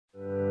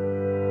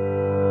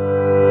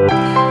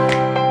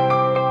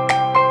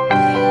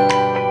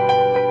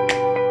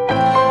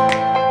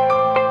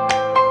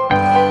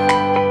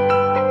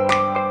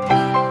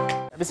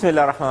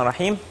Bismillah ar-Rahman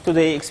ar-Rahim.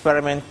 Today's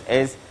experiment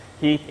is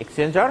heat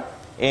exchanger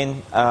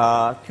in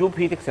tube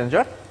heat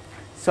exchanger.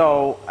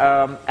 So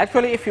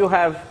actually if you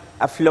have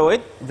a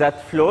fluid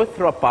that flows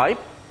through a pipe,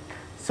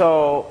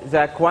 so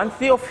the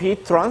quantity of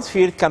heat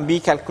transferred can be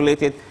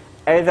calculated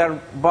either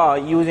by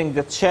using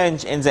the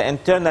change in the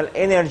internal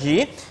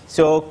energy,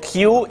 so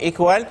Q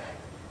equal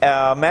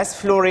mass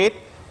flow rate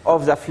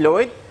of the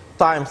fluid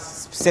times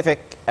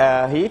specific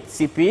heat,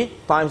 Cp,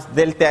 times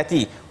delta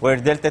T, where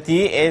delta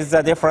T is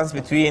the difference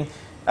between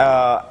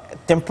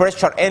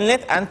temperature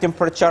inlet and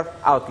temperature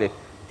outlet,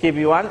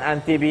 TB1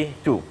 and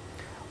TB2.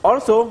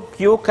 Also,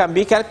 Q can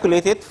be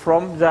calculated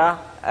from the,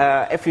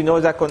 if you know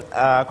the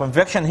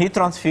convection heat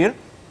transfer,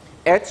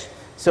 H,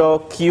 so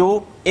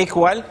Q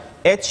equal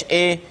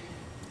HA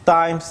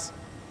times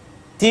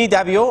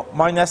TW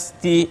minus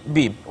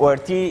TB, where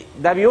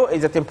TW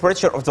is the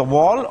temperature of the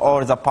wall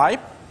or the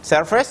pipe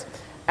surface,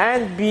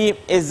 and B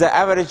is the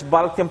average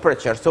bulk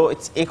temperature, so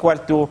it's equal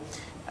to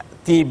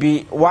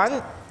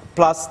TB1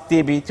 plus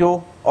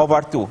TB2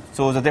 over 2.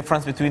 So the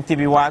difference between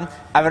TB1,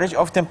 average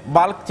of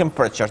bulk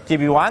temperature,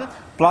 TB1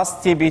 plus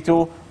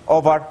TB2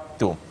 over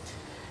 2.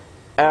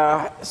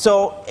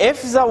 So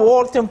if the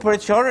wall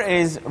temperature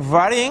is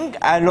varying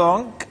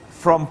along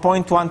from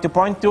point 1 to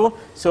point 2,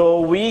 so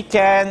we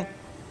can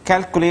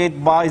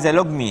calculate by the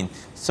log mean.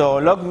 So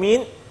log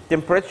mean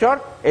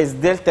temperature is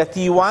delta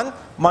T1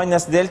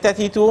 minus delta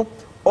T2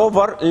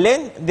 over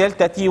ln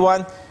delta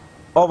T1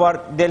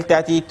 over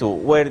delta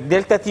T2, where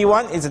delta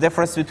T1 is the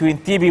difference between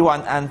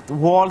TB1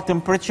 and wall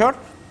temperature,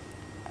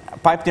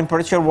 pipe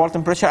temperature, wall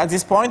temperature at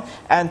this point,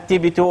 and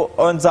TB2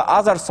 on the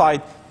other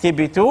side,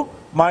 TB2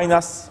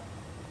 minus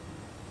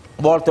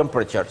wall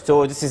temperature.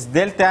 So this is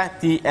delta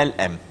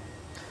TLM.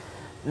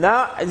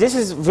 Now this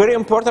is very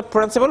important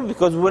principle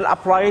because we'll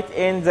apply it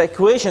in the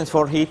equations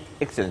for heat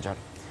exchanger.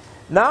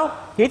 Now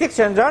heat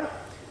exchanger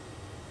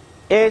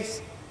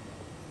is,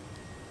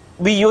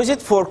 we use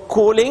it for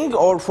cooling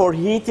or for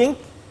heating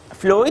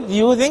fluid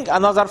using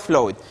another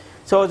fluid.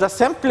 So the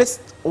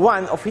simplest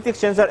one of heat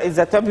exchanger is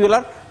the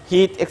tubular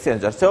heat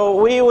exchanger. So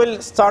we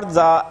will start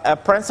the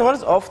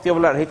principles of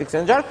tubular heat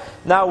exchanger.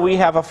 Now we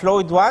have a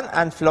fluid 1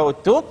 and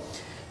fluid 2.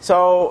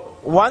 So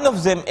one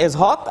of them is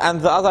hot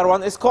and the other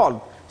one is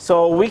cold.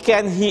 So we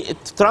can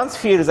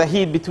transfer the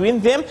heat between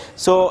them,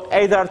 so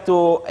either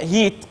to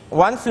heat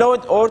one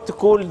fluid or to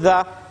cool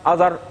the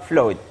other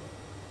fluid.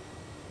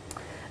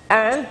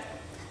 And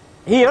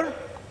here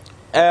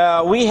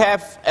we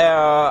have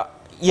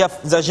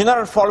the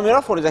general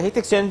formula for the heat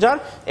exchanger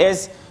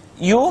is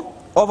U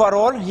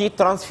overall heat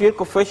transfer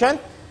coefficient,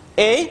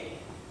 A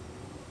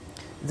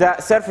the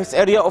surface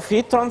area of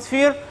heat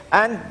transfer,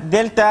 and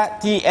delta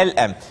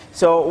TLM.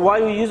 So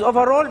why we use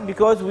overall?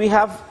 Because we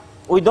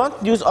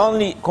don't use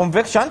only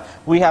convection,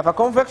 we have a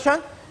convection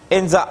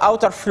in the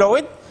outer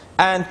fluid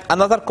and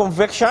another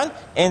convection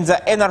in the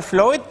inner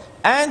fluid,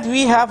 and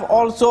we have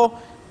also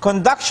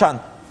conduction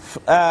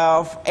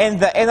in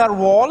the inner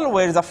wall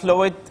where the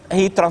fluid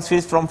heat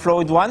transfers from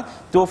fluid 1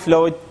 to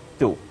fluid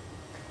 2.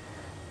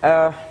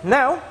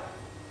 Now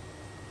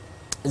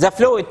the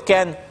fluid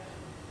can,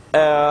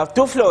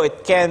 two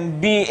fluid can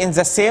be in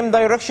the same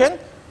direction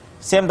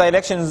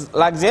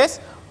like this,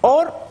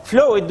 or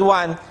fluid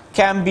 1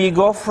 can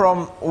go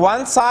from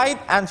one side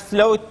and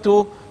fluid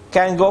 2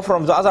 can go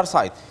from the other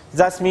side.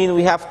 That means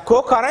we have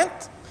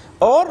co-current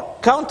or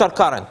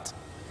counter-current.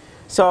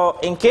 So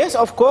in case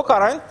of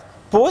co-current,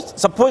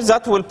 suppose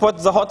that we'll put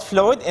the hot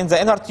fluid in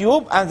the inner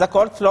tube and the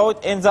cold fluid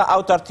in the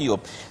outer tube.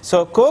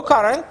 So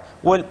co-current,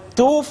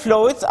 two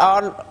fluids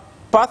are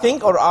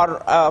passing or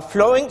are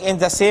flowing in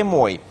the same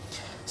way.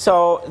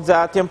 So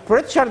the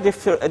temperature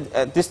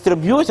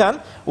distribution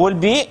will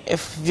be,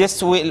 if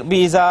this will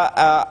be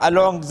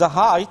along the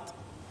height,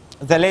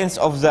 the length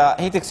of the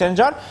heat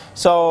exchanger.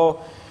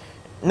 So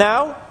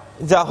now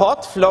the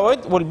hot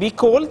fluid will be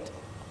cooled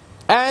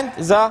and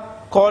the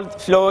cold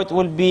fluid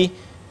will be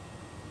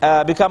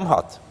become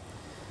hot.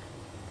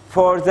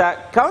 For the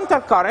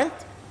counter current,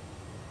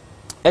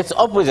 it's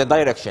opposite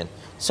direction.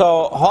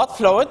 So hot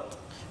fluid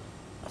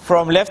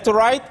from left to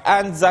right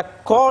and the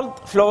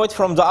cold fluid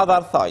from the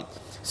other side.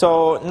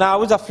 So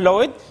now the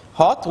fluid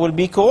hot will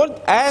be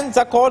cooled and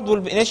the cold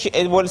will be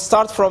it will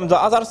start from the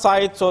other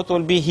side, so it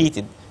will be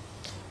heated.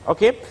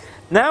 Okay.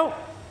 Now,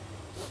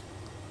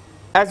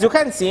 as you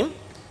can see,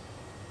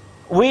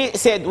 we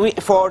said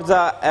for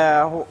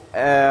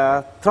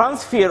the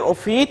transfer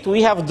of heat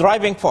we have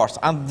driving force,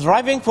 and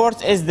driving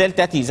force is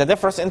delta T, the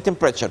difference in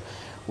temperature.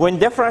 When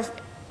difference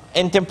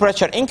in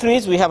temperature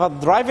increase, we have a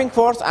driving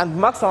force and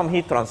maximum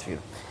heat transfer.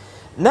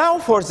 Now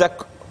for the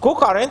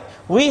co-current,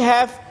 we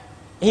have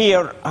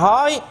here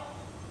high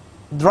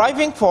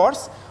driving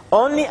force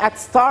only at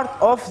start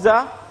of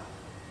the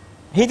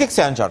heat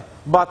exchanger,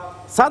 but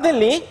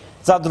suddenly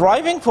the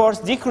driving force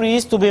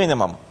decreased to be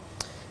minimum.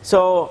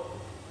 So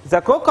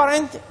the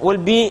co-current will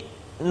be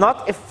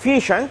not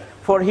efficient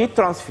for heat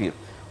transfer,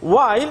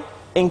 while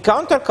in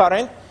counter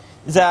current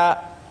the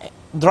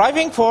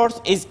driving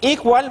force is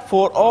equal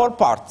for all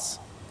parts.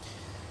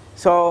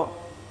 So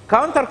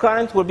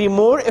countercurrent will be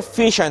more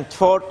efficient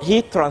for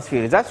heat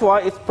transfer. That's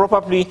why it's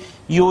probably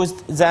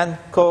used than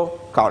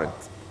co-current.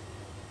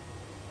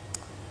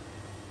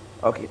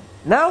 Okay,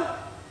 now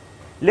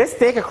let's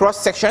take a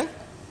cross section.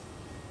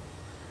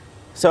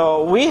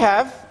 So we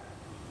have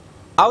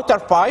outer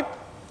pipe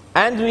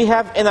and we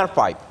have inner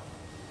pipe.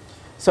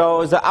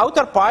 So the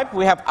outer pipe,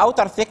 we have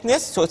outer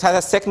thickness, so it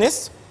has a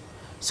thickness.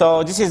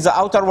 So this is the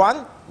outer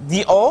one,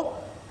 DO,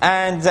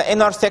 and the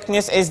inner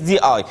thickness is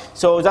DI.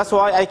 So that's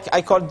why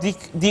I call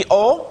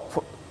DO,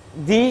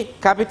 D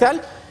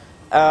capital,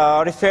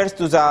 refers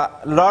to the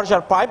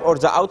larger pipe or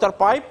the outer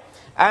pipe,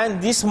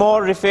 and D small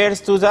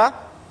refers to the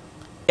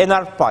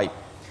inner pipe.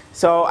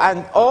 So,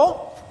 and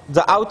O,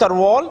 the outer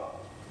wall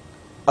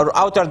or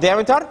outer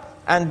diameter,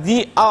 and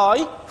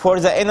DI for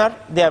the inner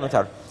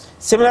diameter.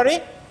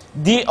 Similarly,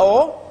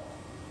 DO,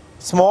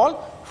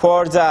 small,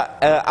 for the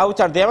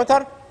outer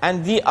diameter,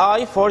 and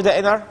DI for the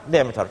inner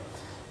diameter.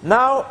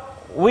 Now,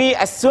 we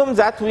assume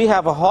that we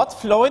have a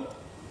hot fluid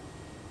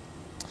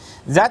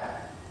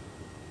that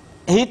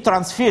heat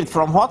transferred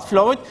from hot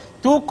fluid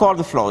to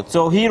cold fluid.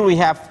 So here we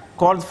have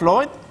cold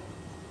fluid,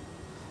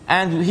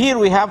 and here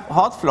we have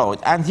hot fluid,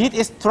 and heat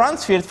is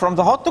transferred from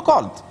the hot to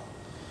cold.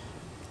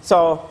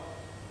 So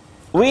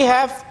we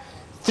have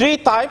three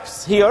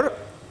types here.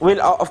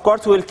 Of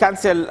course, we'll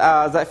cancel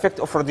the effect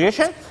of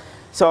radiation.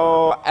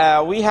 So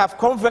we have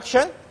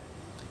convection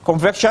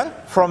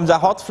from the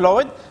hot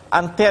fluid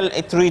until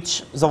it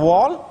reaches the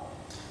wall.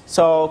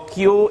 So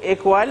Q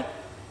equal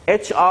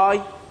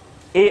HI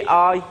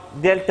AI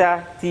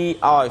delta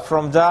TI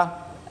from the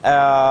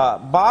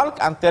bulk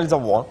until the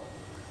wall.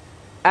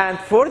 And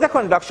for the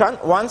conduction,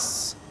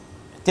 once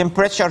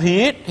temperature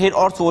here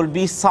also will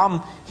be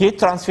some heat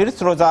transfer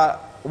through the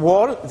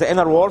wall, the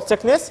inner wall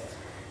thickness.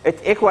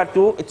 It's equal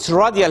to its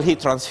radial heat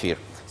transfer.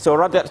 So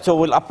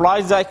we'll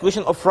apply the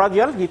equation of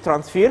radial heat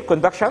transfer,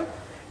 conduction.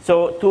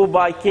 So 2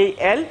 by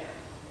KL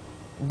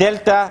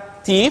delta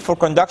T for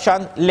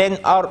conduction, ln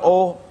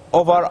RO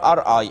over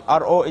RI.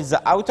 RO is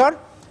the outer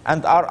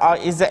and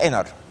RI is the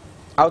inner.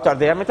 Outer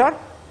diameter,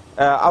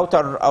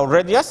 outer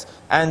radius,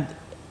 and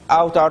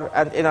outer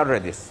and inner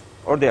radius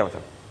or diameter.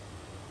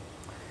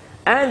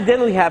 And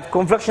then we have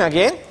convection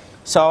again.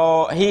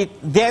 So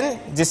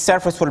then this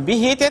surface will be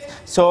heated,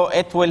 so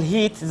it will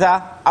heat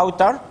the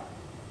outer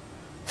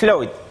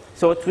fluid.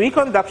 So it's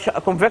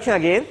convection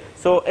again,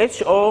 so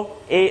HO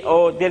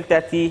AO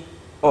delta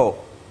TO.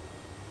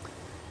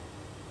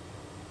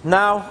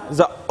 Now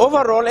the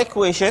overall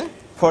equation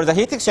for the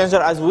heat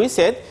exchanger, as we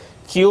said,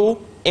 Q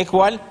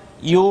equal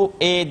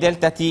UA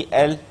delta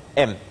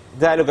TLM,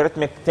 the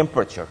logarithmic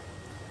temperature.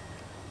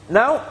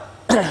 Now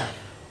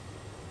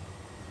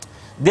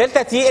delta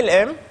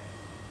TLM,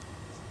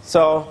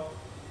 so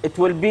it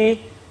will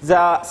be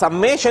the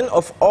summation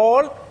of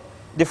all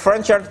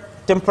differential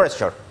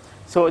temperature.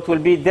 So it will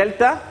be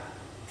delta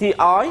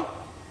TI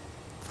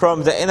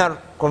from the inner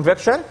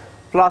convection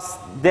plus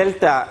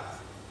delta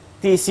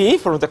TC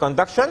from the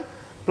conduction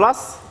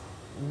plus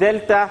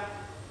delta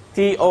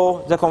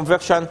TO, the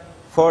convection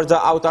for the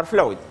outer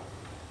fluid.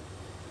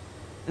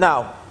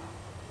 Now,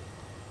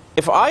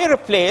 if I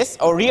replace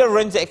or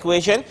rearrange the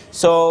equation,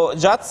 so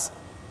just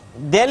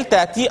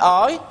delta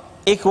TI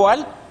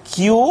equal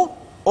Q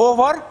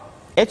over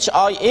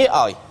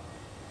HIAI.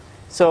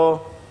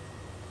 So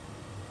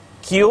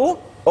Q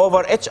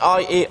over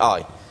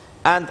HIAI.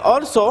 And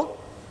also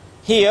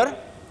here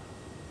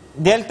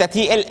delta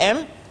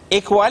TLM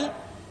equal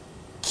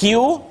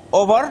Q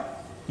over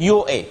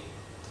UA.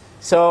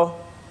 So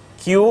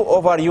Q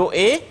over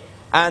UA,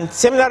 and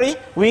similarly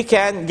we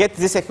can get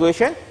this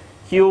equation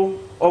Q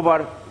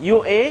over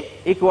UA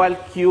equal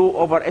Q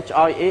over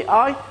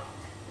HIAI,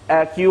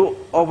 Q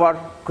over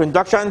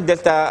conduction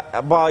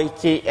delta by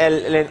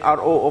KL ln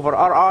RO over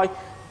RI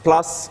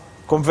plus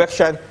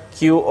convection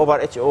Q over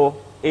HO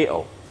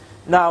AO.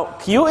 Now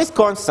Q is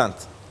constant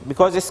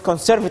because it's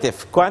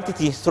conservative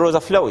quantity through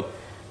the fluid.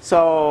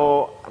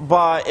 So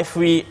if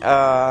we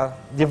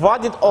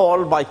divide it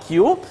all by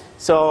Q,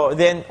 so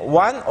then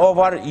 1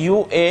 over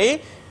UA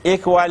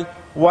equal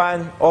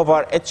 1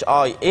 over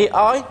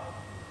HIAI,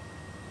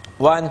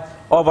 1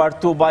 over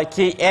 2 by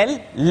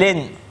KL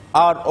ln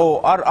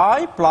RO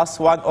RI plus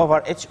 1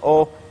 over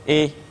HO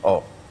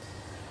AO.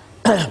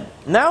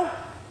 Now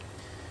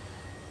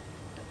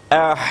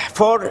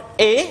for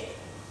A,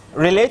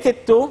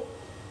 related to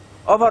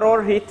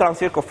overall heat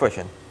transfer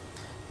coefficient,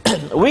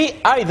 we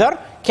either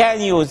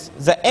can use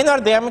the inner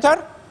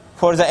diameter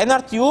for the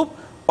inner tube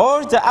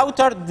or the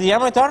outer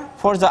diameter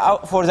for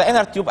the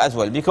inner tube as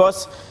well,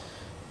 because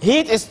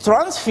heat is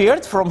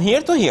transferred from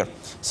here to here.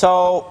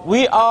 So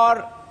we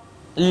are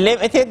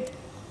limited,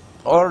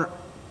 or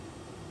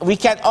we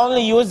can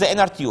only use the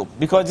inner tube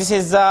because this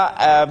is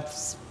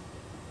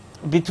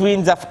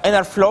between the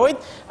inner fluid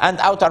and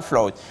outer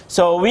fluid.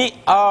 So we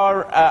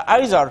are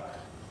either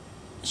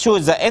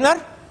choose the inner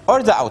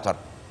or the outer.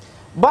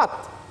 But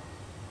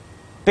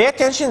pay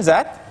attention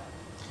that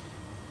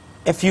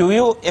if you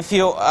will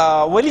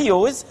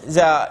use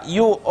the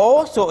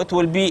UO, so it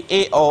will be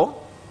AO.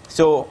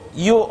 So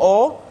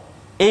UO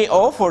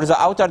AO for the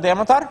outer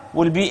diameter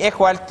will be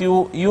equal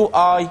to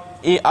UI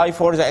AI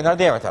for the inner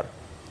diameter.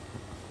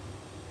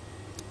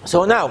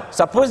 So now,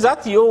 suppose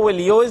that you will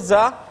use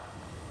the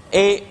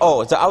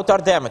AO, the outer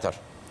diameter.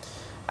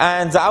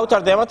 And the outer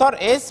diameter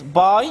is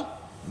by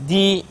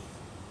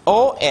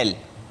DOL,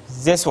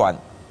 this one.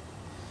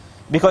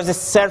 Because it's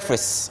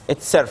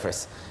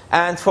surface.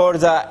 And for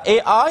the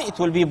AI, it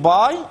will be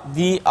by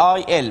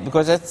DIL,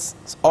 because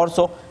it's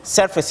also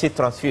surface heat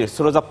transfer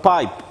through the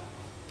pipe.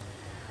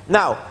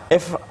 Now,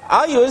 if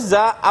I use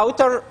the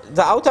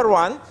outer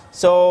one,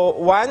 so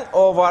 1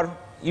 over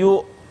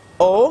UO,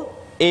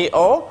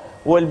 AO,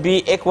 will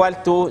be equal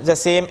to the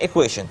same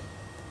equation.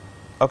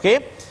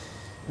 Okay?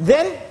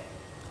 Then,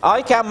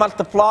 I can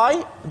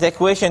multiply the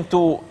equation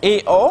to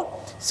AO,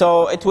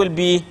 so it will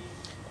be,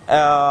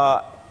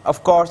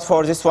 of course,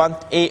 for this one,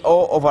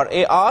 AO over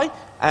AI,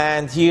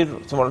 and here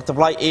to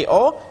multiply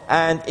AO,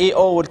 and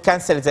AO will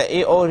cancel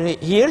the AO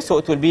here, so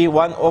it will be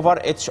 1 over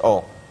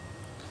HO.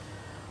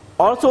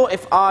 Also,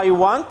 if I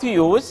want to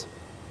use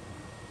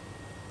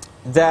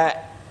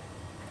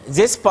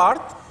this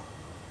part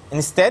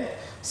instead,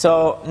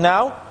 so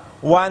now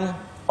 1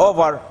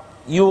 over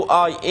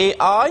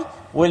UIAI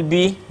will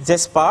be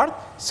this part.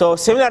 So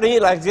similarly,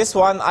 like this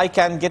one, I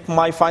can get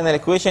my final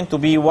equation to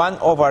be 1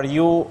 over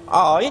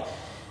UI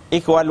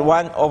equal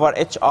 1 over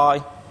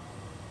HI,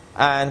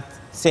 and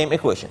same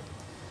equation.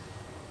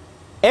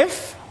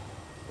 If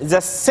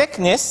the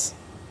thickness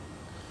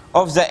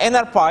of the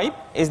inner pipe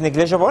is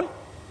negligible,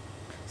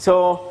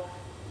 so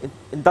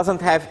it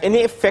doesn't have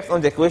any effect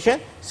on the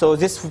equation, so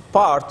this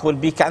part will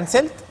be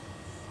cancelled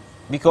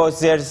because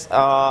there's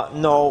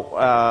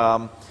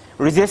no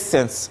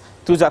resistance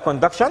to the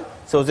conduction,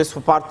 so this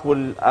part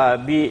will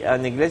be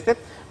neglected.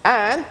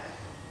 And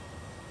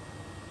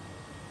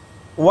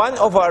 1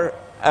 over,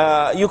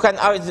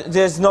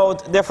 there's no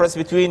difference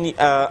between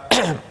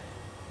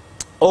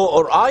O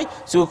or I,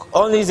 so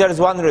only there's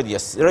one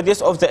radius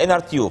of the inner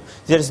tube.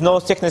 There's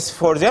no thickness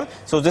for them,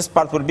 so this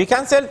part will be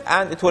cancelled,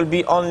 and it will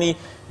be only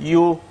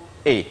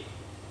UA.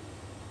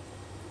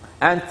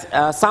 And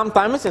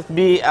sometimes it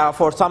be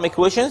for some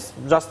equations,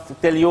 just to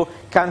tell you,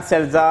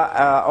 cancel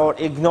the or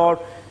ignore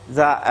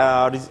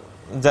the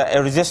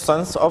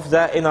resistance of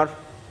the inner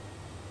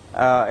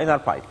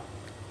pipe.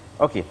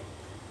 Okay.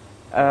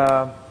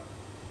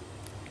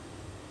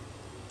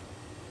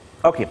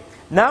 Okay.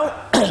 Now,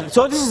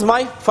 so this is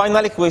my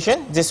final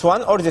equation. This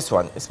one or this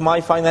one. It's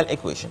my final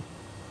equation.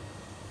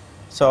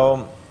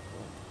 So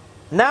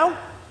now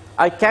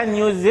I can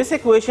use this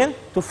equation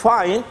to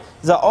find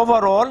the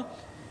overall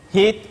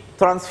heat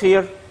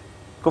transfer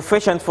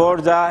coefficient for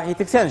the heat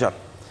exchanger.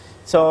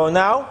 So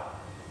now,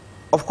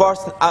 of course,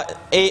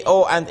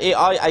 AO and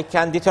AI, I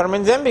can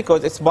determine them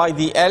because it's by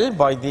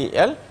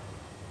DL,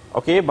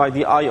 okay, by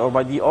DI or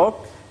by DO.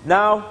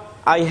 Now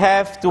I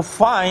have to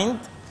find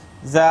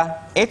the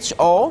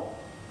HO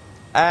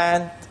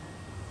and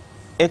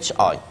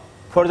HI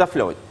for the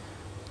fluid.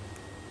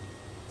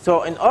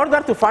 So in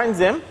order to find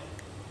them,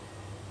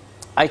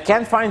 I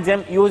can find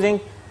them using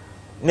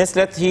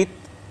Nusselt heat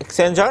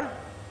exchanger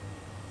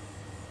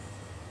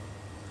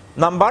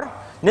number,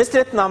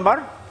 Nusselt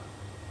number.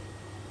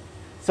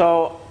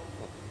 So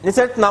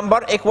Nusselt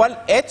number equal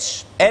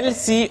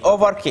HLC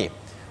over K,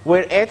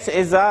 where H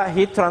is the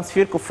heat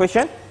transfer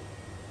coefficient,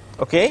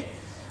 okay?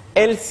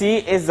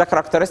 LC is the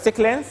characteristic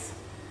length,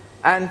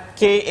 and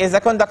K is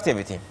the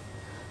conductivity.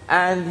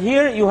 And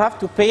here you have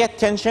to pay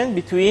attention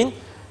between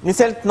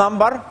Nusselt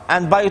number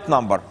and Biot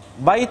number.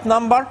 Biot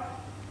number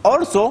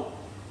also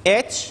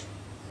H,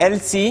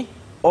 LC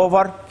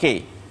over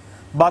K.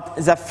 But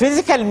the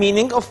physical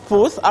meaning of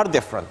both are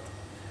different.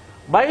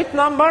 Biot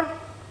number,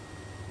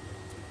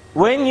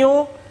 when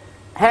you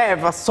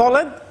have a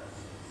solid,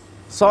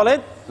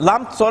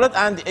 lumped solid,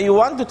 and you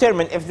want to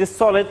determine if this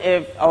solid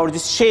or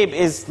this shape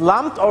is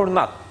lumped or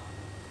not.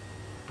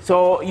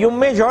 So you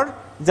measure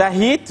the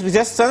heat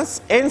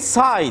resistance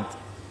inside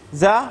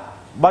the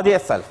body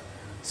itself.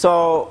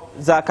 So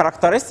the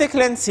characteristic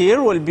length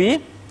here will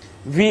be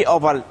V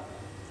over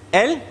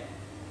L,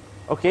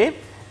 okay,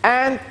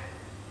 and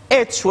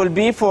H will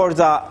be for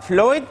the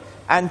fluid,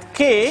 and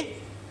K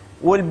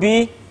will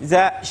be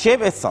the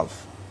shape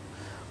itself.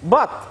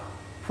 But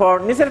for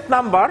Nusselt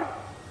number,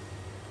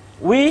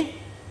 we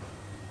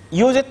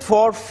use it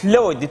for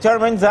fluid,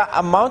 determine the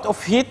amount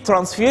of heat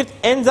transferred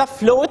in the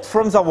fluid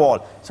from the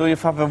wall. So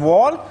if you have a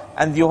wall,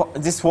 and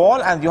this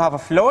wall, and you have a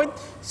fluid,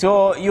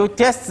 so you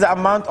test the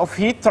amount of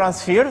heat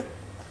transfer,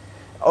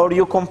 or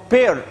you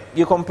compare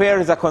the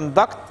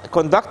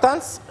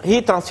conductance,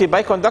 heat transfer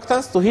by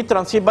conductance to heat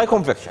transfer by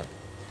convection.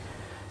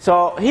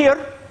 So here,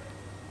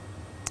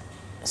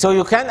 so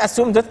you can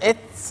assume that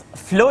it's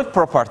fluid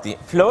property.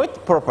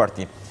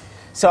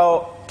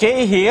 So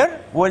K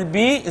here will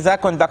be the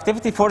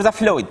conductivity for the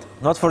fluid,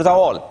 not for the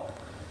wall.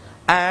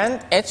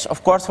 And H,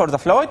 of course, for the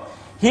fluid.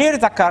 Here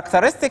the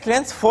characteristic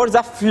length for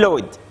the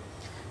fluid.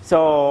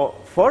 So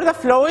for the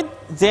fluid,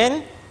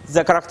 then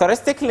the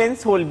characteristic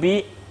length will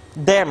be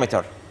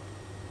diameter.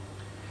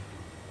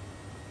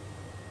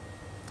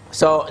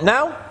 So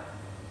now,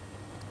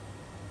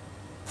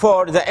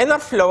 for the inner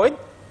fluid,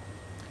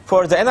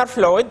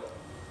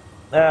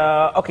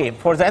 okay,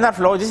 for the inner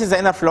fluid, this is the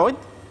inner fluid,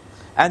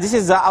 and this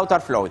is the outer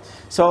fluid.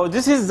 So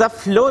this is the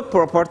fluid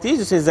property,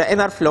 this is the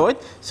inner fluid,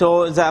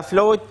 so the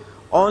fluid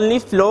only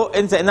flow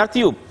in the inner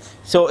tube,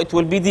 so it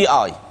will be di.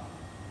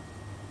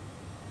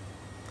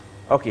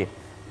 Okay,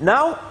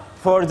 now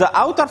for the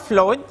outer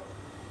fluid,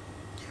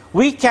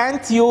 we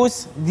can't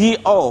use di,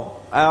 di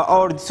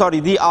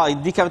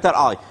capital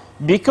I,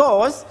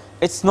 because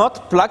it's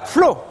not plug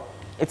flow.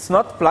 It's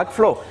not plug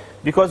flow,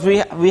 because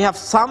we have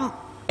some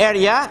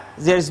area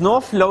there is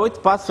no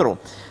fluid pass through.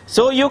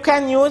 So you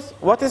can use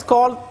what is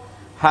called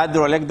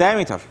hydraulic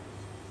diameter.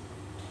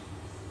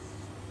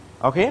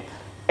 Okay,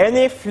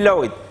 any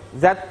fluid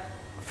that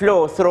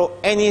flow through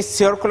any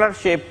circular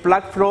shape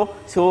plug flow,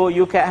 so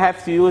you can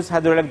have to use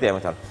hydraulic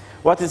diameter.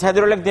 What is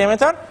hydraulic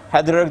diameter?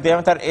 Hydraulic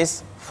diameter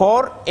is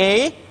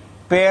 4A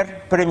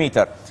per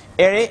perimeter.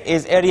 Area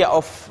is area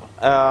of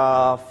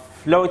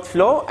fluid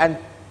flow, and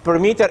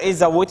perimeter is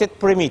the weighted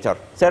perimeter,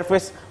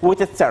 surface,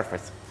 weighted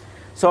surface.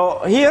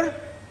 So here,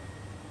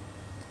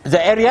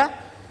 the area,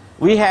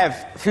 we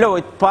have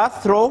fluid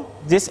pass through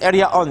this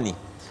area only.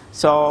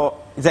 So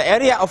the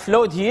area of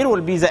fluid here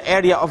will be the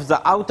area of the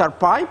outer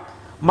pipe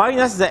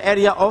minus the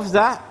area of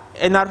the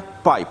inner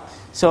pipe.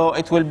 So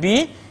it will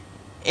be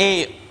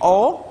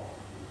AO,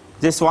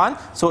 this one,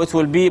 so it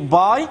will be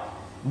by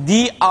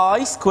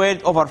DI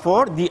squared over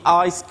 4,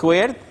 DI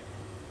squared,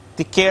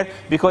 take care,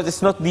 because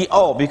it's not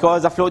DO,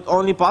 because the fluid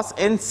only pass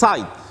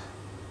inside.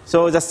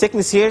 So the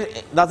thickness here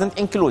doesn't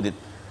include it.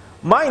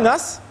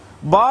 Minus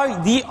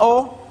by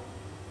DO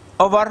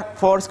over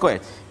 4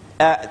 squared.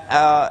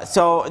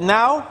 So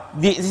now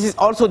this is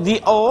also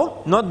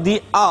DO, not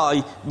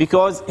DI,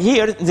 because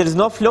here there is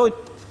no fluid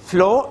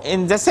flow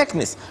in the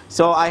thickness.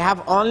 So I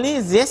have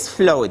only this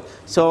fluid.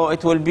 So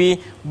it will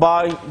be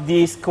by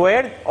D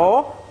squared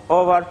O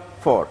over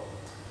 4.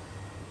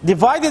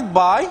 Divided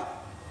by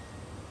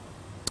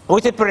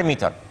weighted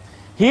perimeter.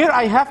 Here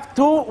I have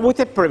two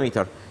weighted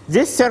perimeter.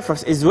 This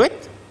surface is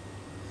wet,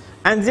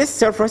 and this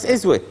surface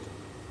is wet.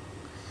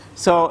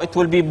 So it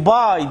will be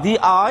by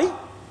DI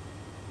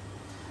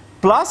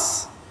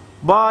plus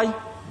by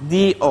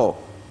DO.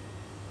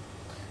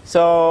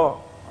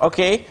 So,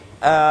 okay,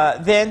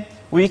 then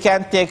we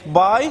can take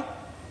by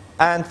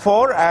and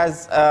 4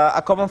 as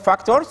a common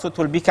factor, so it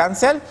will be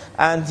cancelled,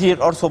 and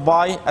here also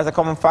by as a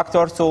common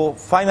factor, so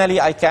finally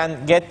I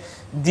can get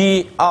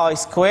DI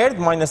squared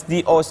minus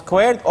DO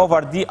squared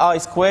over DI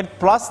squared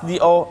plus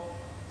DO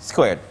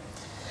squared.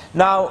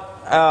 Now,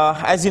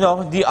 as you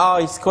know,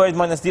 DI squared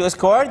minus DO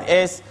squared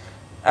is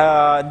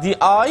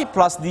DI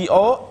plus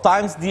DO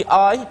times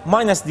DI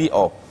minus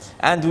DO.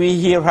 And we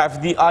here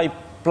have DI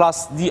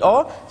plus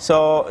DO,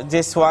 so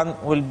this one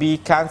will be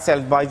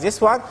cancelled by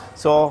this one.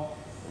 So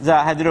the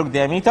hydraulic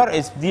diameter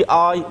is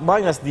DI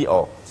minus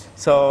DO.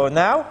 So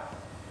now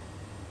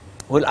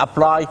we'll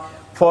apply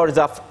for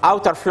the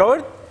outer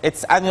fluid,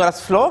 it's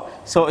annulus flow,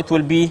 so it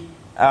will be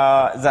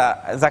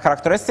the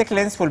characteristic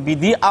length will be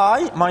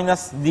DI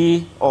minus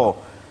DO.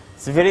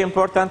 It's very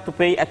important to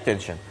pay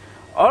attention.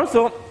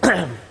 Also,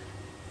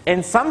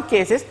 in some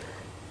cases,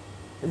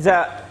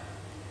 the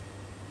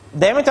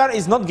diameter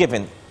is not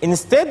given.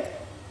 Instead,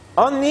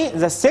 only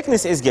the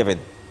thickness is given.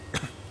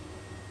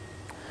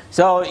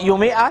 So you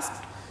may ask,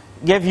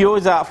 give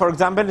you the, for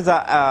example,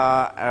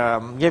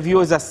 give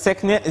you the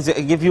thickness,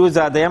 give you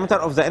the diameter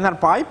of the inner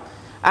pipe,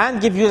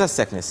 and give you the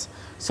thickness.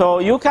 So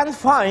you can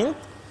find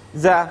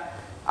the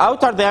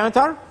outer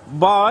diameter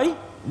by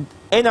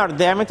inner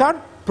diameter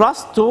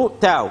plus 2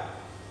 tau,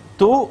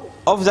 2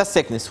 of the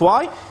thickness.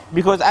 Why?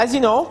 Because as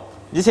you know,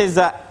 this is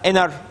the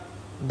inner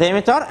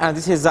diameter, and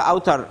this is the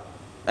outer,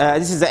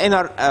 this is the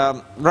inner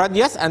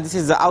radius, and this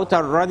is the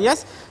outer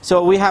radius.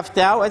 So we have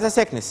tau as a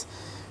thickness.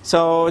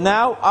 So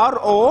now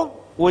RO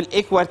will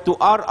equal to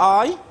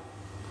RI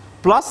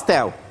plus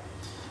tau.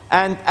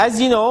 And as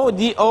you know,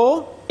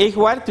 DO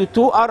equal to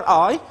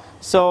 2RI.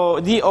 So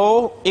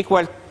DO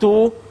equal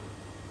to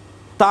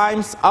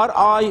times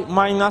RI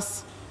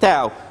minus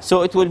tau.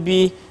 So it will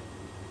be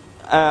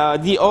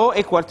DO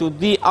equal to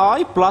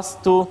DI plus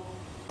 2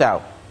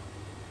 tau.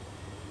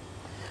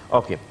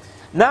 Okay.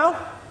 Now,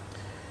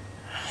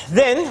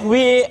 then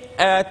we,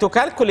 to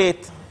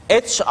calculate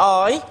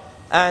HI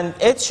and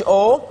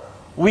HO,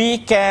 we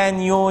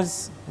can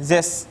use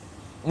this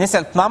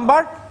Nusselt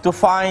number to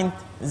find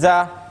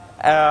the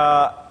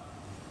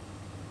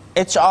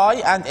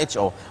HI and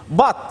HO.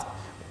 But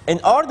in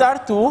order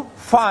to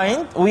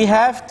find, we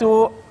have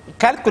to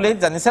calculate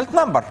the Nusselt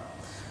number.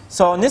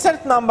 So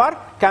Nusselt number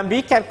can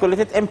be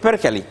calculated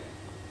empirically.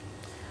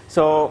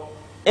 So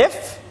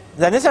if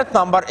the Nusselt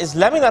number is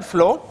laminar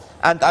flow,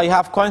 and I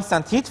have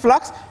constant heat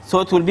flux, so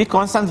it will be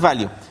constant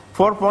value,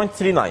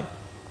 4.39.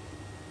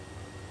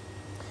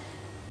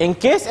 In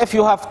case if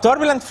you have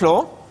turbulent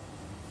flow,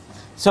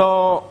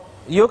 so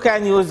you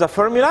can use the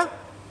formula,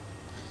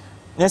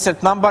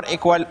 Nusselt number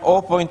equal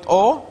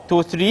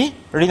 0.023,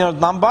 Reynolds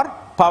number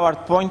powered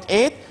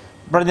 0.8,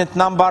 Brandt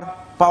number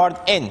powered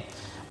n.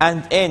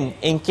 And n,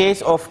 in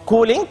case of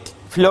cooling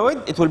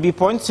fluid, it will be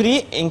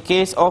 0.3. In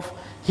case of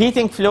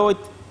heating fluid,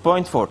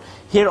 0.4.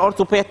 Here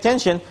also pay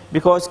attention,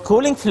 because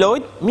cooling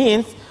fluid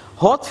means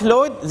hot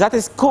fluid that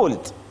is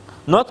cooled,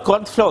 not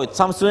cold fluid.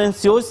 Some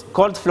students use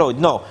cold fluid.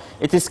 No,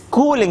 it is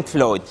cooling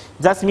fluid.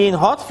 That means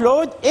hot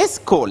fluid is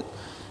cold.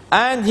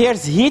 And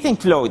here's heating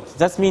fluid.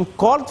 That means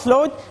cold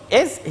fluid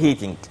is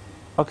heating.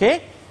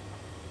 Okay?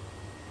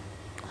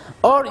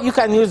 Or you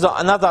can use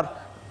another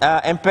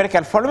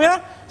empirical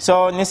formula.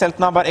 So Nusselt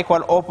number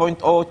equal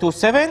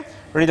 0.027,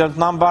 Reynolds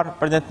number,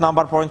 Prandtl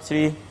number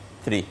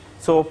 0.33.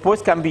 So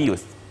both can be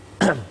used.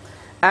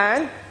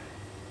 And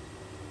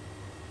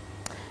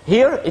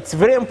here it's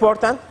very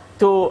important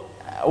to,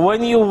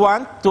 when you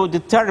want to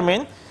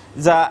determine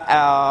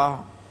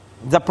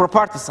the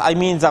properties, I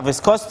mean the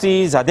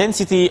viscosity, the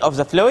density of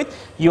the fluid,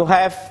 you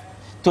have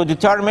to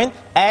determine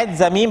at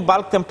the mean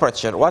bulk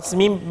temperature. What's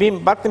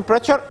mean bulk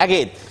temperature?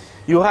 Again,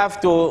 you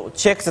have to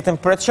check the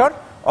temperature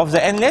of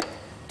the inlet,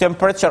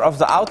 temperature of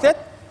the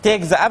outlet,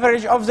 take the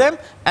average of them,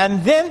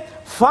 and then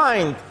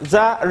find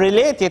the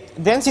related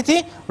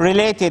density,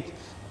 related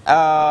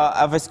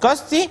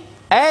viscosity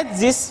at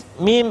this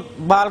mean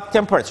bulk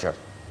temperature.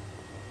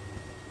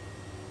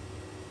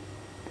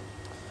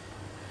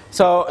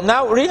 So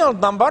now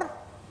Reynolds number,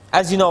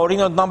 as you know,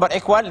 Reynolds number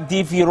equal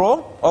dV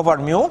rho over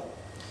mu.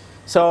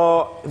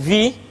 So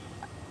V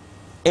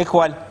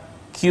equal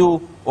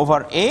Q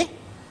over A.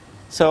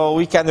 So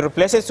we can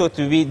replace it, so it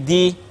will be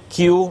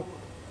dQ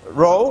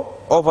rho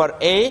over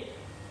A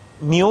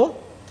mu.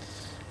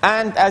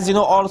 And as you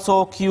know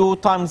also, Q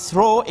times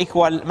rho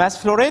equal mass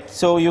flow rate.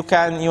 So you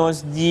can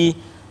use the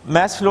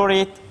mass flow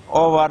rate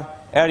over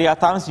area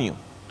times mu.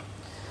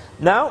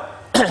 Now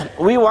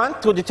we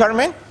want to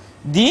determine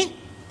D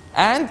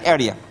and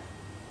area.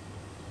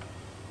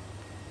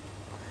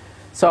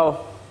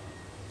 So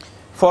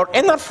for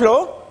inner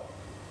flow,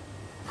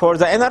 for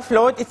the inner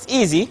fluid, it's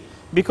easy,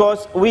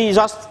 because we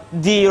just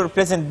D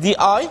represent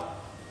DI,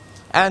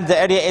 and the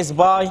area is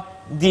by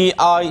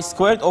DI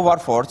squared over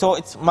 4. So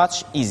it's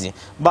much easy.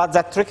 But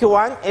the tricky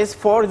one is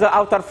for the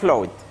outer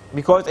fluid,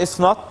 because it's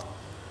not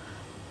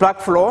plug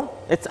flow,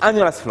 it's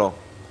annulus flow.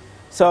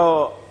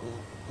 So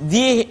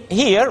D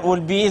here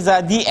will be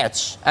the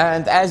DH,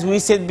 and as we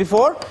said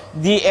before,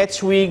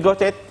 DH we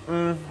got it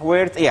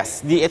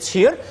yes, DH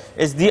here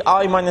is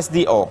DI minus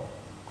DO.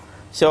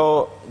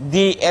 So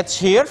DH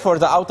here for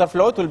the outer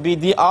fluid will be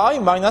DI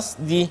minus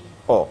DO.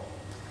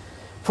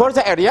 For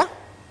the area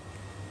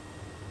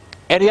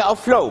of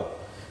flow,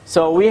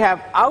 so we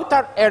have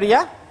outer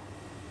area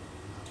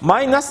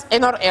minus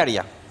inner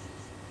area.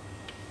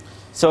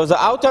 So the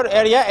outer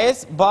area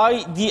is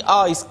by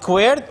DI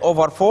squared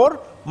over 4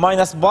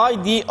 minus by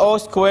DO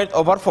squared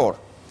over 4.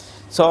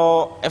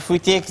 So if we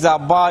take the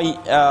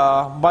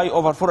by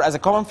over 4 as a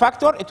common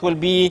factor, it will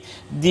be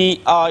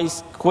DI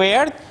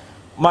squared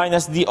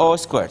minus DO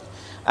squared.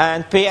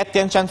 And pay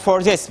attention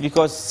for this,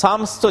 because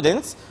some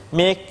students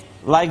make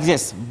like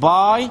this,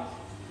 by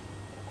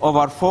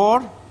over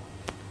 4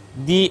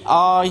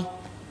 DI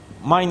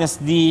minus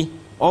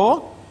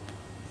DO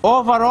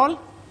overall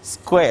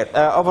squared.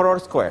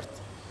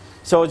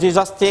 So they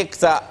just take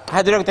the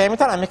hydraulic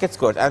diameter and make it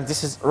squared, and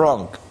this is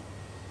wrong.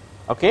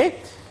 Okay?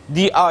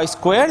 DI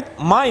squared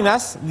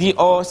minus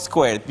DO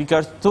squared,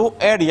 because two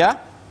area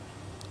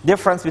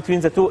difference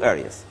between the two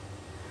areas.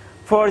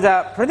 For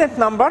the Prandtl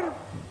number,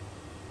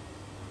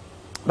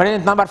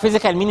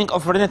 physical meaning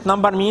of Prandtl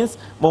number means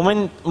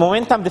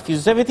momentum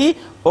diffusivity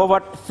over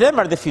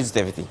thermal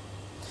diffusivity.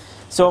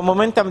 So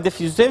momentum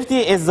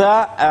diffusivity is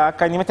the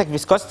kinematic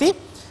viscosity.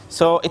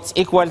 So it's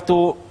equal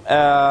to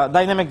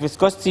dynamic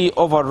viscosity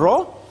over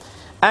rho.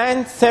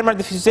 And thermal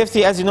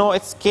diffusivity, as you know,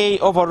 it's K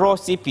over rho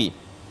Cp.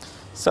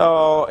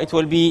 So it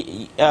will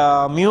be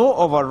mu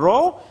over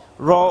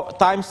rho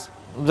times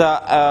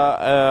the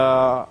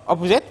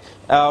opposite,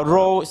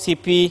 rho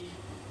Cp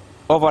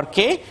over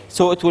K.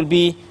 So it will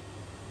be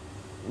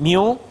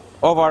mu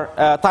over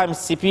times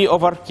Cp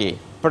over K,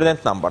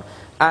 Prandtl number.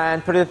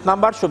 And Prandtl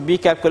number should be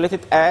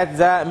calculated at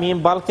the mean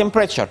bulk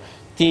temperature,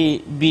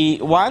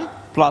 Tb1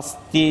 plus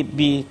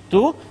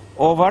Tb2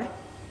 over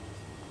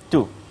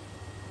 2.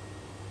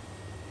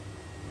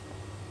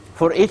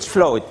 For each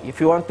fluid, if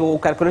you want to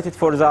calculate it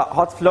for the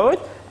hot fluid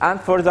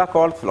and for the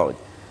cold fluid.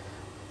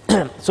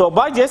 So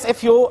by this,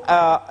 if you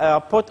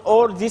put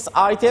all these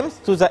items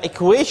to the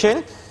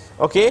equation,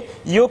 okay,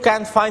 you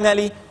can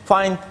finally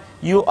find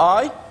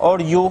UI or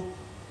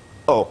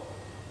UO,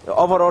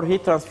 overall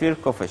heat transfer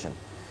coefficient.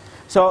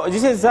 So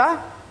this is the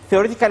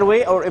theoretical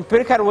way or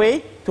empirical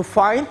way to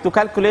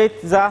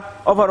calculate the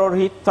overall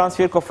heat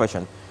transfer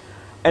coefficient.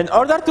 In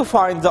order to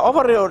find the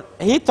overall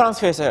heat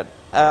transfer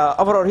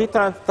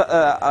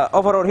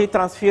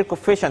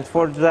coefficient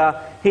for the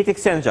heat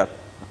exchanger,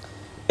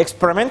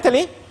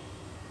 experimentally,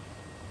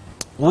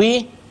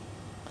 we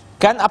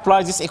can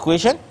apply this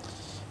equation.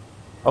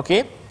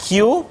 Okay,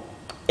 Q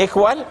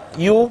equal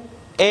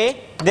UA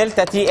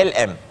delta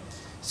TLM.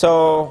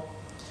 So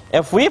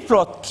if we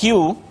plot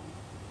Q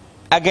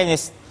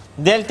against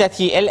delta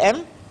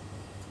TLM,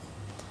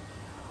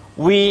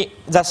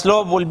 the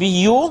slope will be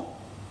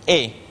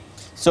UA.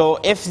 So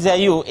if the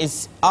U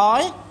is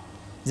I,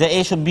 the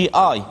A should be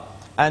I.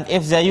 And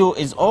if the U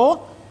is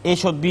O, A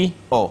should be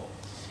O.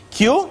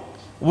 Q,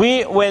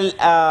 we will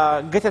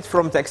get it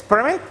from the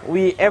experiment.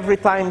 We every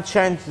time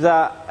change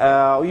the,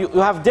 you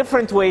have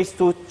different ways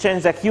to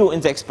change the Q in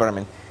the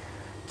experiment.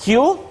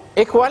 Q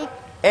equal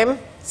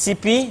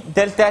mCp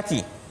delta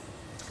T.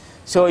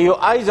 So you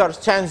either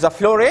change the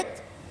flow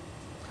rate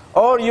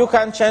or you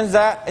can change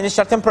the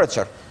initial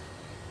temperature.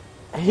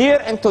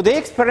 Here in today's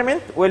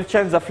experiment, we'll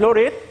change the flow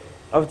rate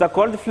of the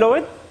cold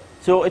fluid,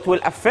 so it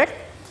will affect,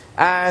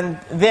 and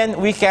then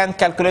we can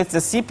calculate the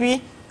Cp,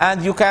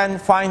 and you can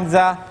find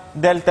the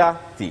delta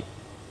T.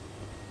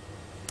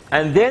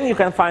 And then you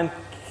can find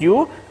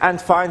Q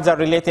and find the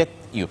related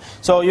U.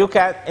 So you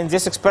can, in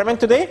this experiment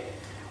today,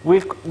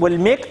 we'll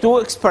make two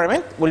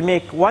experiments. We'll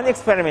make one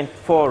experiment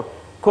for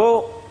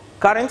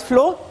co-current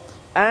flow,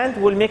 and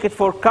we'll make it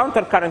for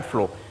counter-current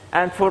flow.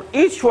 And for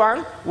each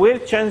one,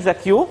 we'll change the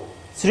Q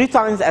 3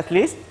 times at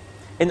least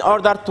in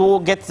order to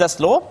get the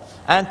slope,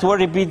 and to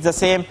repeat the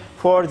same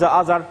for the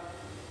other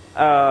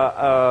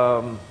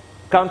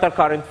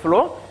counter-current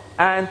flow.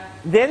 And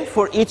then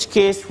for each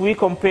case, we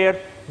compare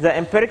the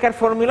empirical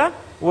formula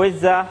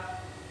with the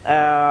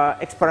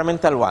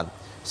experimental one.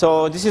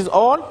 So this is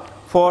all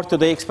for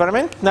today's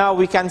experiment. Now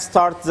we can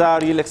start the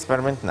real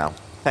experiment now.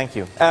 Thank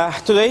you.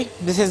 Today,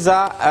 this is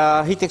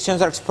the heat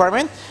exchanger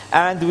experiment,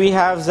 and we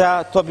have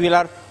the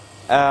tubular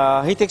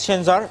heat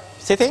exchanger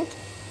setting.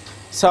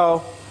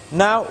 So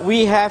now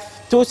we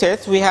have two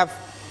sets. We have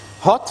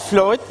hot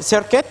fluid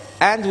circuit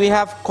and we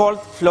have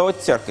cold fluid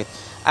circuit.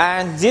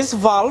 And this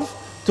valve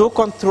to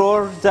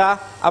control the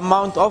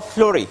amount of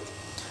flow rate.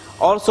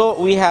 Also,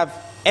 we have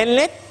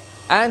inlet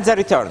and the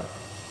return.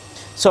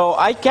 So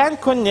I can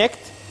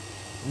connect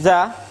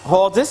the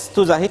hoses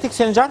to the heat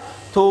exchanger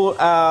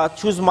to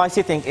choose my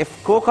setting,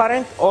 if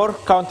co-current or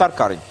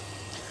counter-current.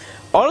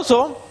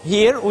 Also,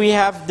 here we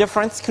have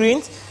different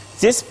screens.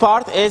 This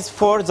part is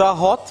for the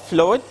hot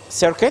fluid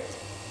circuit,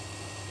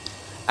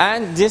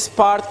 and this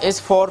part is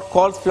for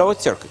cold fluid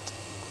circuit.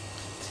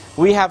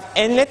 We have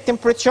inlet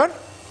temperature,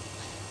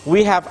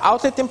 we have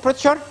outlet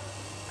temperature,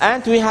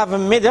 and we have a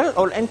middle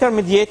or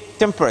intermediate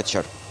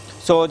temperature.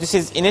 So this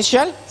is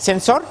initial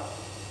sensor,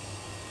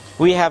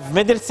 we have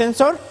middle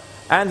sensor,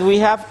 and we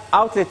have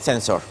outlet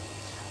sensor.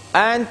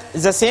 And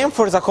the same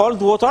for the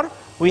cold water.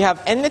 We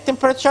have inlet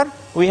temperature,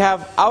 we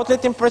have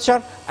outlet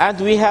temperature, and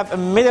we have a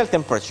middle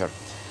temperature.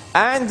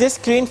 And this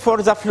screen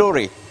for the flow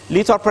rate,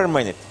 liter per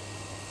minute.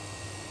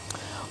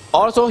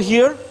 Also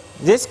here,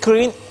 this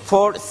screen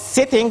for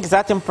setting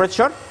the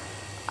temperature.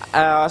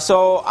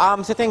 So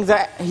I'm setting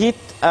the heat,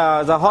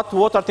 the hot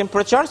water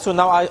temperature. So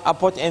now I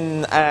put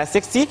in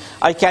 60.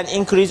 I can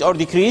increase or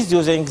decrease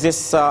using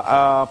this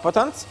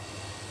buttons.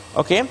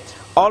 Okay.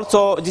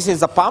 Also, this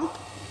is the pump.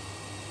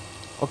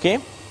 Okay.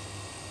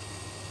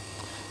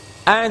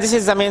 And this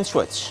is the main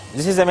switch.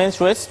 This is the main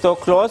switch to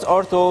close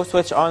or to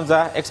switch on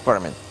the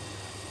experiment.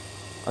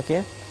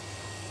 Okay.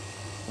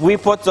 We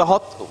put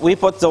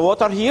the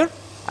water here,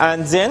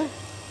 and then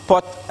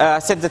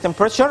set the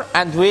temperature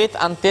and wait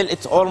until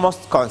it's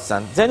almost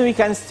constant. Then we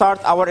can start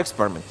our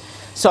experiment.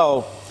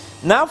 So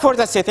now for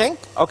the setting.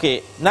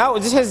 Okay. Now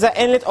this is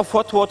the inlet of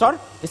hot water.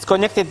 It's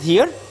connected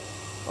here.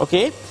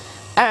 Okay.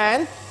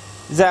 And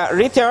the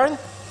return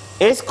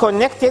is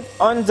connected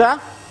on the.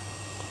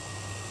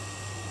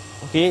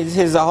 Okay. This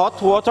is the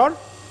hot water.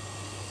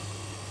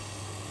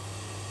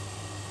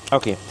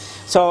 Okay.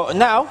 So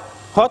now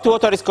hot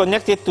water is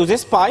connected to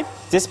this pipe,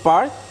 this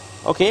part,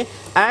 okay,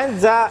 and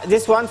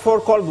this one for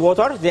cold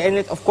water, the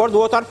inlet of cold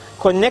water,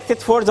 connected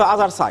for the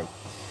other side.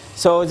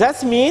 So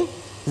that means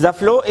the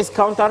flow is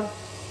counter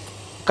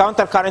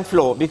current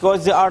flow,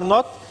 because they are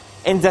not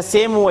in the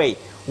same way.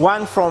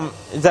 One from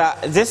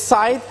this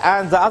side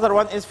and the other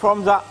one is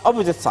from the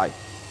opposite side.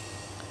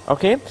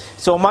 Okay,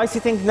 so my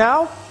setting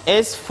now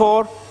is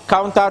for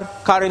counter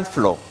current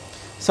flow.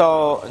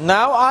 So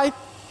now I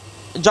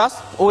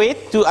just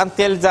wait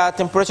until the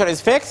temperature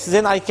is fixed,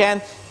 then I can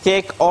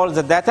take all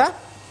the data.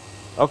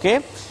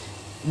 Okay,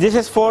 this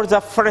is for the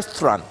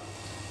first run.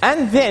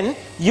 And then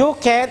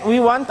we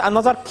want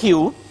another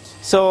Q,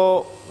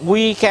 so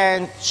we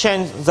can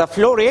change the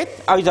flow rate,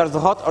 either the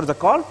hot or the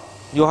cold.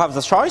 You have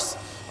the choice.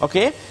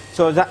 Okay,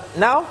 so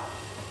now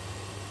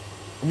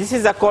this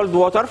is the cold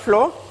water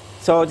flow,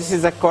 so this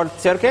is the cold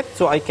circuit,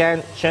 so I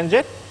can change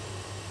it.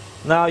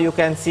 Now you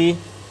can see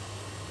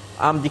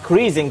I'm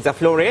decreasing the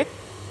flow rate.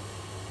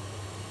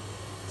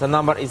 The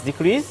number is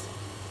decreased.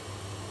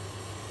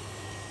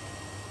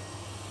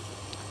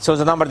 So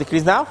the number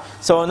decreased now.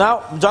 So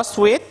now just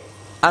wait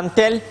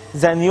until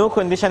the new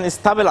condition is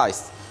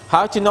stabilized.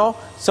 How to know?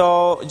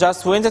 So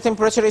just when the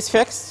temperature is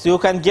fixed, you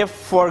can give,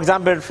 for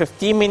example,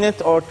 15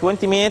 minutes or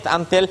 20 minutes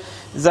until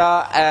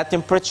the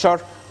temperature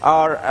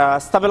are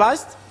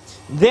stabilized.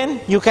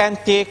 Then you can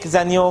take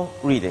the new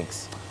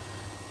readings.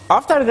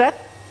 After that,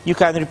 you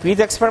can repeat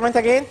the experiment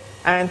again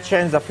and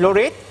change the flow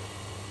rate.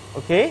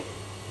 Okay.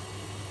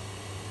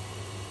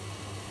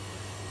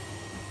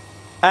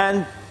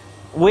 And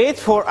wait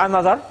for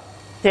another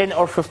 10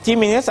 or 15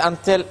 minutes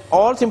until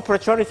all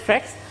temperature is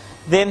fixed.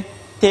 Then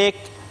take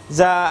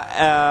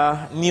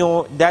the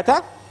new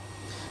data.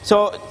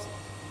 So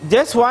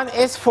this one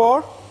is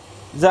for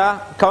the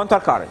counter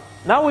current.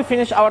 Now we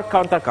finish our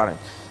counter current.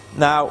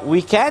 Now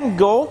we can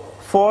go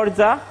for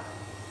the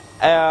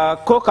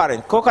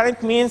co-current.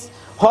 Co-current means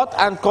hot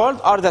and cold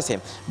are the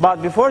same.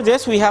 But before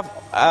this, we have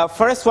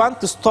first one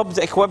to stop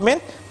the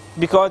equipment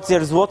because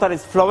there's water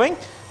is flowing.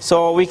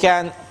 So we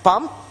can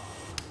pump,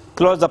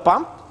 close the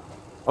pump,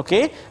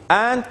 okay,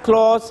 and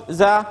close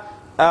the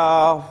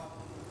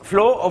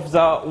flow of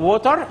the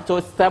water. So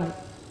step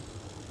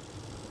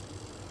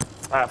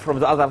from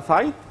the other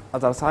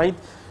side,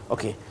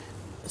 okay.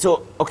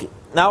 So, okay,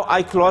 now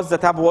I close the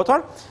tap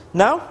water.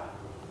 Now,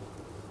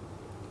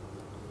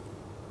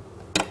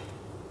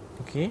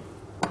 okay.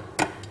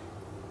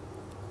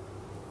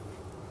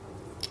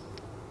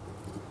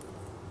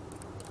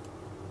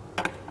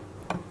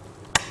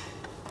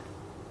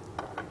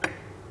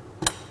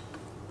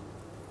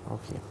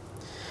 Okay.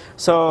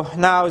 So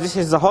now this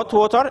is the hot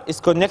water is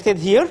connected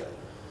here,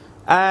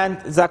 and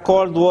the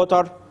cold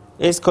water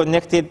is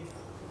connected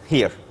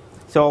here.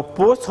 So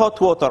put hot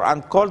water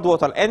and cold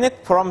water in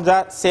it from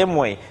the same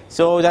way.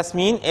 So that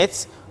means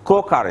it's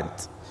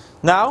co-current.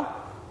 Now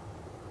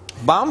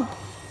pump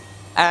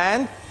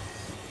and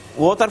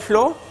water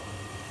flow,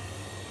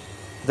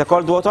 the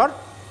cold water,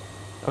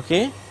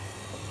 okay.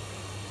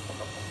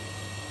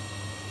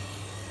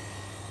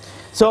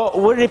 So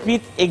we'll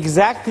repeat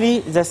exactly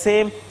the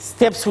same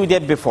steps we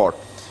did before.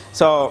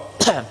 So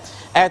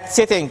at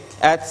setting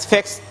at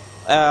fixed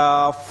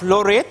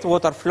flow rate,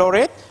 water flow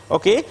rate,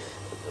 okay,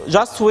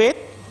 just wait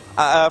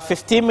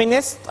 15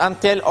 minutes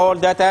until all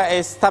data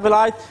is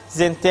stabilized,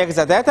 then take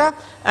the data,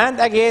 and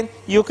again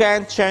you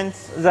can change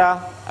the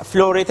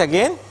flow rate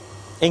again,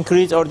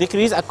 increase or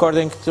decrease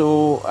according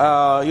to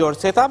your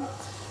setup,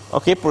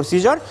 okay,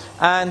 procedure,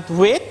 and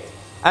wait,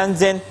 and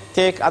then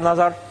take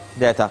another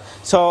data.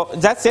 So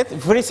that's it,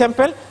 very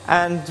simple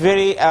and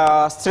very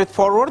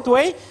straightforward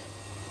way.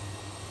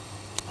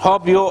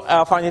 Hope you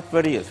find it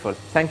very useful.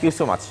 Thank you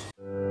so much.